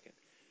just a second.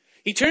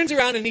 He turns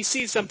around and he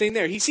sees something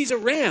there. He sees a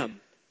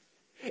ram.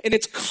 And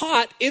it's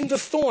caught in the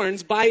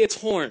thorns by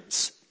its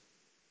horns.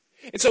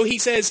 And so he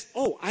says,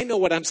 oh, I know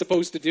what I'm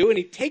supposed to do. And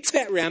he takes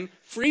that ram,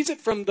 frees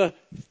it from the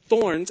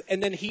thorns,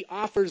 and then he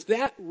offers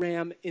that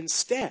ram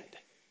instead.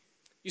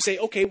 You say,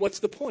 okay, what's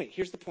the point?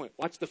 Here's the point.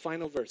 Watch the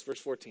final verse,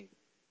 verse 14.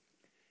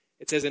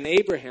 It says, and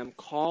Abraham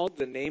called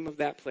the name of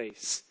that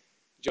place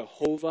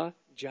Jehovah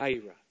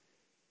Jireh,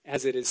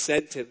 as it is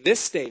said to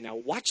this day. Now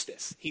watch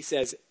this. He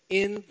says,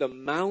 in the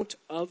mount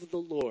of the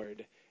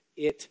Lord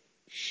it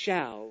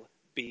shall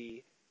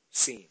be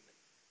seen.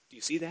 Do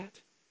you see that?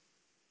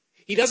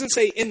 He doesn't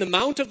say, in the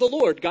mount of the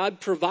Lord,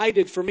 God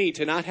provided for me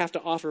to not have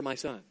to offer my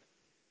son.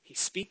 He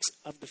speaks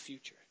of the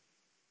future.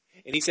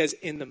 And he says,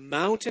 in the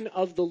mountain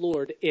of the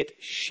Lord, it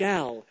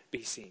shall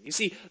be seen. You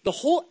see, the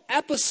whole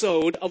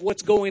episode of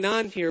what's going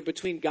on here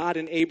between God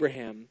and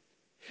Abraham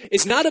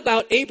is not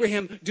about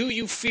Abraham, do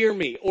you fear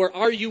me? Or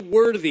are you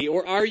worthy?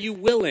 Or are you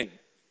willing?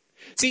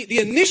 See, the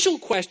initial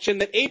question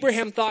that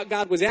Abraham thought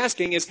God was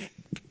asking is,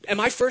 am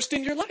I first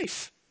in your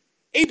life?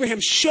 Abraham,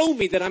 show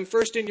me that I'm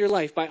first in your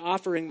life by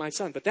offering my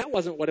son. But that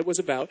wasn't what it was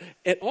about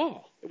at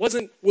all. It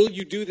wasn't, will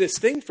you do this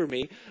thing for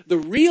me? The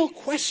real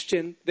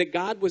question that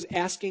God was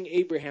asking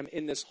Abraham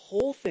in this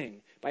whole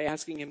thing by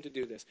asking him to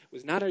do this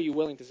was not, are you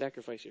willing to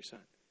sacrifice your son?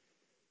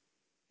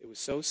 It was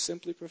so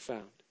simply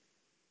profound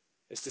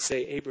as to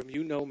say, Abram,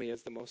 you know me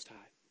as the Most High.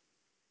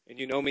 And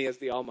you know me as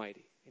the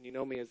Almighty. And you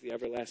know me as the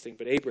Everlasting.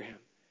 But Abraham,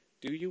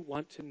 do you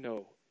want to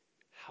know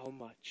how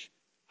much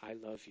I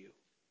love you?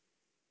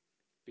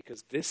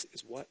 Because this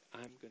is what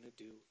I'm going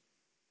to do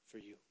for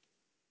you.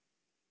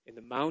 In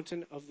the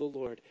mountain of the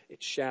Lord,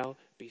 it shall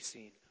be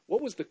seen.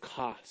 What was the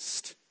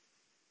cost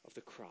of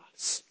the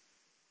cross?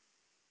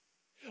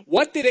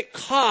 What did it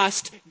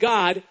cost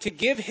God to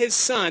give his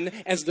son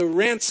as the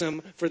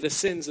ransom for the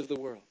sins of the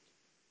world?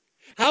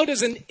 How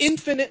does an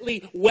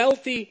infinitely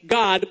wealthy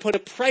God put a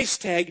price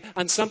tag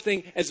on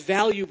something as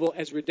valuable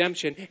as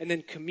redemption and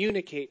then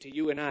communicate to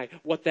you and I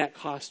what that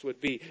cost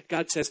would be?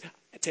 God says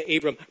to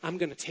Abram, I'm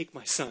going to take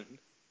my son.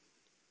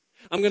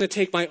 I'm going to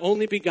take my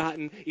only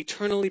begotten,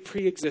 eternally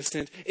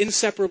pre-existent,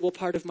 inseparable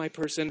part of my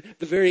person,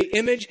 the very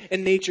image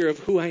and nature of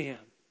who I am.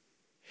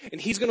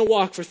 And he's going to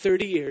walk for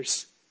 30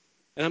 years.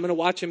 And I'm going to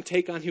watch him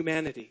take on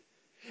humanity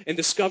and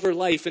discover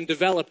life and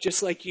develop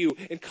just like you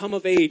and come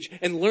of age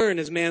and learn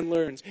as man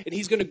learns. And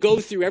he's going to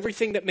go through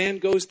everything that man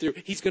goes through.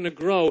 He's going to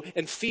grow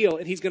and feel,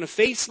 and he's going to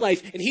face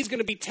life, and he's going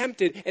to be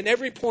tempted at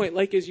every point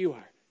like as you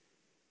are.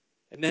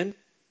 And then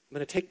I'm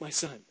going to take my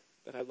son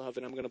that I love,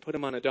 and I'm going to put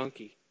him on a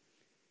donkey.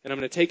 And I'm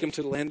going to take him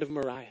to the land of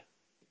Moriah.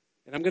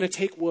 And I'm going to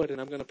take wood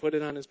and I'm going to put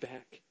it on his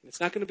back. And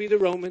it's not going to be the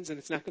Romans and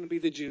it's not going to be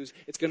the Jews.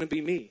 It's going to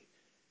be me.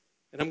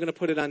 And I'm going to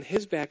put it on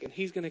his back and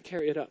he's going to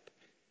carry it up.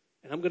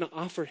 And I'm going to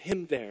offer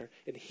him there.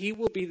 And he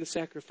will be the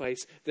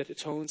sacrifice that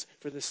atones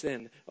for the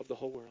sin of the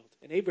whole world.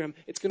 And Abraham,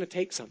 it's going to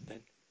take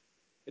something.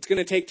 It's going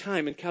to take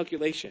time and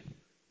calculation.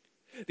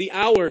 The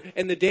hour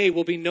and the day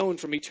will be known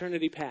from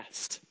eternity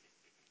past.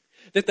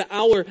 That the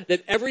hour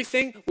that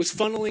everything was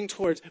funneling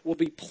towards will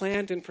be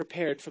planned and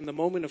prepared from the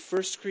moment of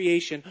first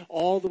creation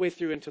all the way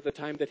through until the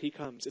time that he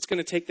comes. It's going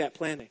to take that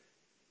planning.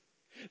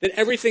 That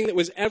everything that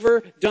was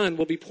ever done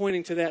will be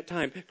pointing to that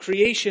time.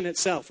 Creation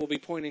itself will be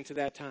pointing to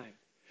that time.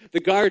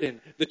 The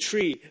garden, the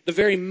tree, the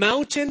very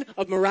mountain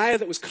of Moriah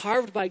that was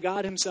carved by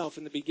God himself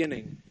in the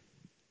beginning.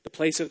 The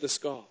place of the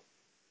skull.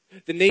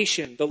 The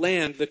nation, the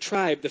land, the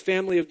tribe, the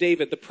family of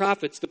David, the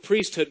prophets, the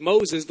priesthood,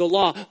 Moses, the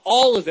law,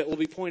 all of it will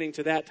be pointing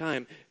to that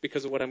time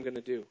because of what I'm going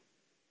to do.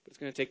 But it's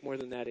going to take more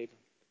than that, Abram.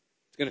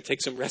 It's going to take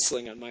some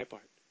wrestling on my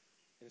part.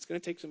 And it's going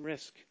to take some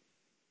risk.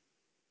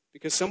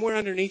 Because somewhere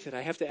underneath it,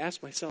 I have to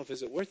ask myself,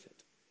 is it worth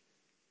it?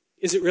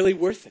 Is it really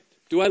worth it?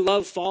 Do I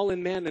love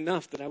fallen man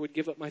enough that I would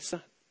give up my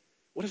son?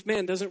 What if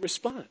man doesn't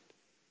respond?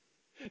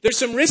 There's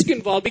some risk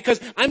involved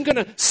because I'm going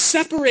to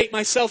separate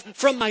myself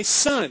from my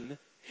son.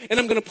 And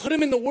I'm going to put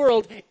him in the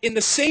world in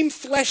the same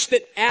flesh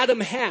that Adam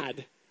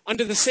had,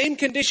 under the same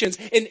conditions.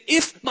 And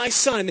if my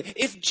son,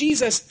 if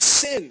Jesus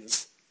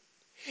sins,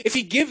 if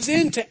he gives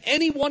in to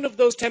any one of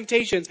those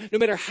temptations, no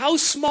matter how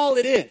small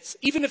it is,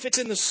 even if it's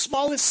in the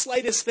smallest,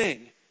 slightest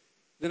thing,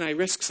 then I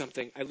risk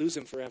something. I lose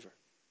him forever.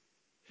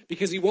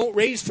 Because he won't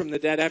raise from the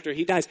dead after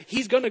he dies.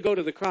 He's going to go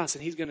to the cross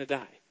and he's going to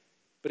die.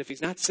 But if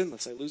he's not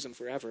sinless, I lose him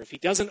forever. If he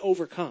doesn't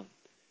overcome,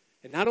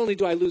 and not only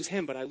do I lose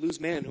him, but I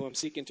lose man who I'm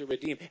seeking to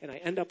redeem, and I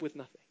end up with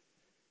nothing.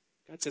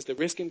 God says the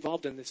risk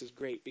involved in this is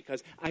great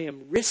because I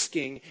am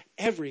risking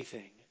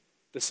everything,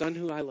 the son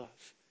who I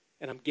love,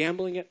 and I'm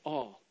gambling it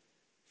all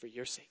for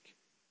your sake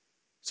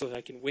so that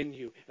I can win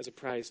you as a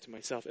prize to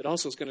myself. It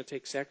also is going to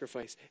take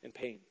sacrifice and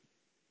pain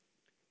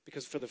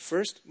because for the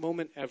first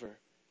moment ever,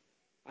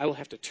 I will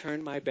have to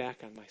turn my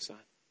back on my son.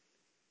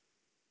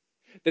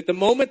 That the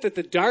moment that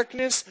the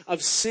darkness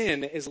of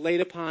sin is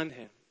laid upon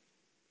him,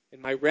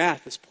 and my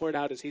wrath is poured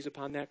out as he's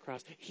upon that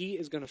cross, he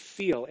is going to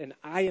feel, and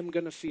I am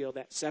going to feel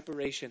that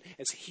separation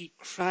as he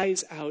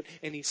cries out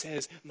and he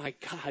says, my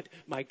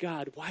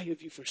God, why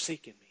have you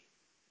forsaken me?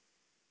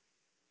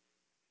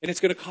 And it's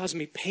going to cause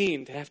me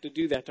pain to have to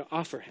do that, to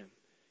offer him.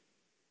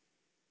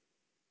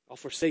 I'll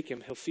forsake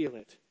him, he'll feel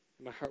it,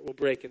 and my heart will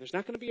break. And there's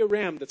not going to be a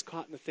ram that's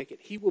caught in the thicket.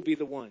 He will be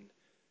the one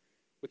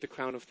with the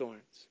crown of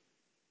thorns.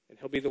 And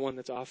he'll be the one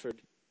that's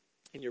offered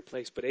in your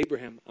place. But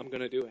Abraham, I'm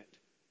going to do it.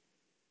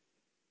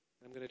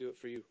 I'm going to do it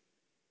for you.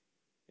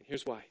 And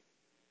here's why.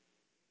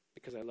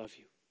 Because I love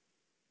you.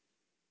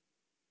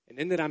 And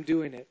in that I'm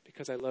doing it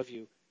because I love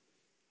you,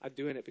 I'm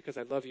doing it because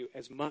I love you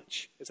as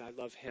much as I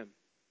love him.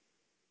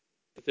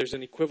 That there's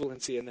an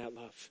equivalency in that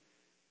love.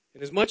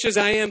 And as much as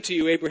I am to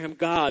you, Abraham,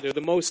 God, or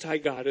the Most High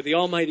God, or the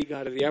Almighty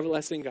God, or the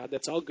Everlasting God,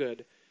 that's all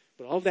good.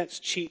 But all of that's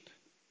cheap.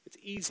 It's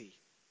easy.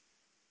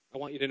 I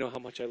want you to know how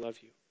much I love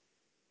you.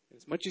 And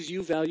as much as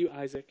you value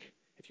Isaac,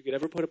 if you could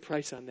ever put a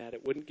price on that,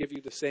 it wouldn't give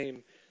you the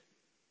same.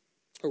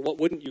 Or what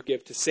wouldn't you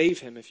give to save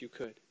him if you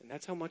could? And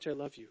that's how much I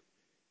love you.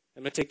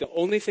 I'm going to take the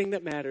only thing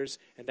that matters,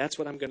 and that's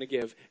what I'm going to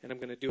give. And I'm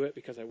going to do it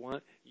because I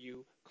want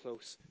you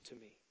close to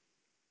me.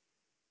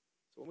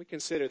 So when we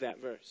consider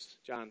that verse,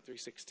 John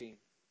 3:16,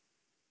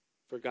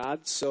 for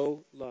God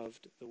so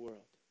loved the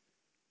world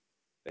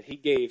that he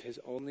gave his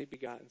only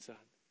begotten Son,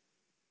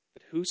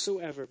 that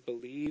whosoever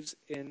believes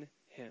in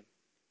him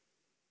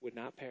would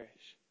not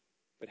perish,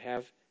 but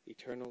have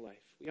eternal life.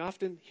 We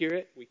often hear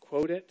it, we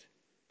quote it,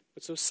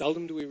 but so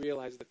seldom do we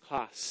realize the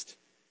cost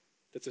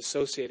that's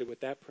associated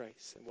with that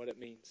price and what it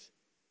means.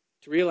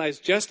 To realize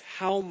just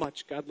how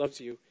much God loves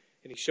you,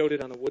 and he showed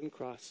it on a wooden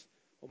cross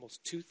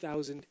almost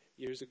 2,000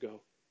 years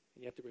ago.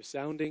 And yet the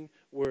resounding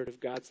word of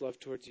God's love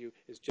towards you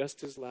is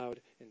just as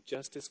loud and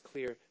just as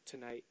clear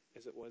tonight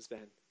as it was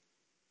then.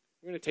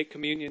 We're going to take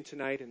communion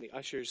tonight, and the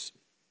ushers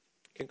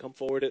can come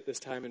forward at this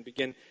time and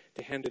begin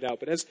to hand it out.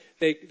 But as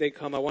they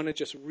come, I want to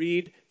just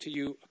read to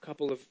you a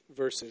couple of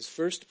verses.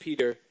 1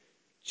 Peter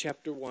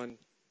chapter 1,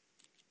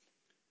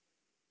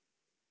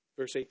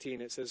 verse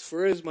 18, it says,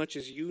 for as much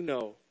as you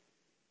know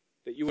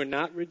that you were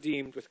not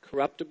redeemed with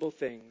corruptible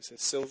things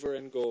as silver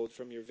and gold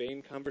from your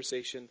vain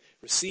conversation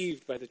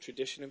received by the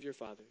tradition of your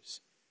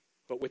fathers,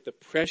 but with the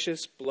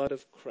precious blood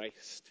of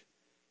Christ,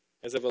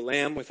 as of a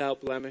lamb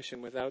without blemish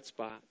and without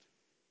spot,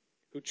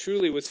 who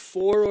truly was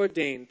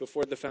foreordained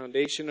before the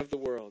foundation of the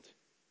world,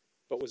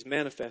 but was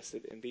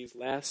manifested in these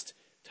last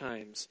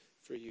times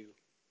for you.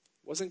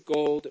 It wasn't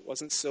gold, it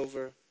wasn't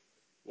silver, it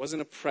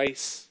wasn't a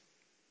price,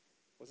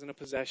 it wasn't a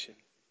possession.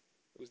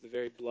 It was the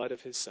very blood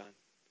of his Son.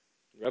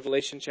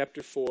 Revelation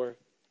chapter 4,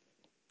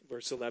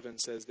 verse 11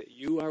 says that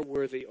you are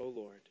worthy, O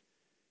Lord,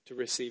 to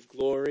receive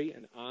glory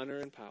and honor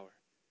and power,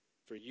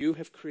 for you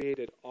have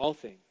created all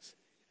things,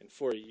 and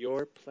for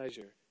your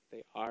pleasure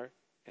they are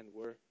and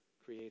were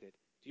created.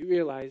 Do you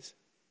realize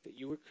that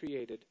you were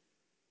created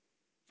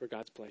for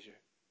God's pleasure?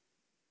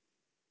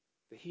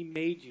 That he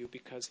made you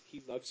because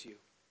he loves you,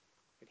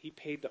 and he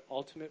paid the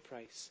ultimate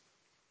price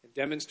and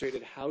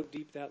demonstrated how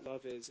deep that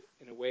love is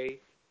in a way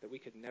that we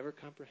could never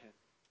comprehend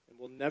and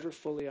will never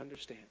fully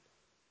understand,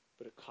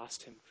 but it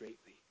cost him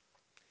greatly.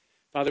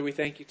 Father, we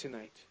thank you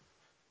tonight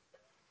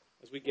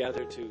as we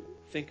gather to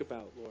think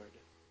about, Lord,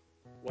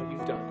 what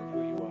you've done and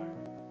who you are.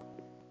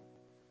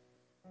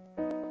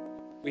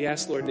 We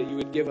ask, Lord, that you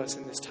would give us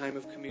in this time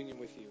of communion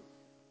with you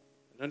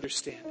an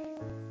understanding,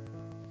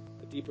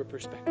 a deeper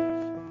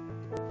perspective,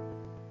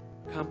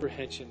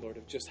 comprehension, Lord,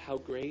 of just how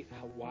great,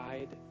 how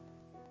wide,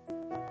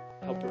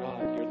 how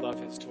broad your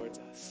love is towards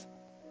us.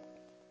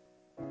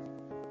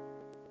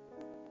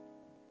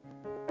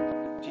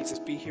 Jesus,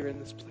 be here in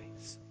this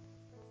place.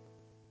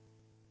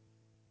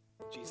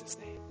 In Jesus'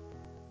 name.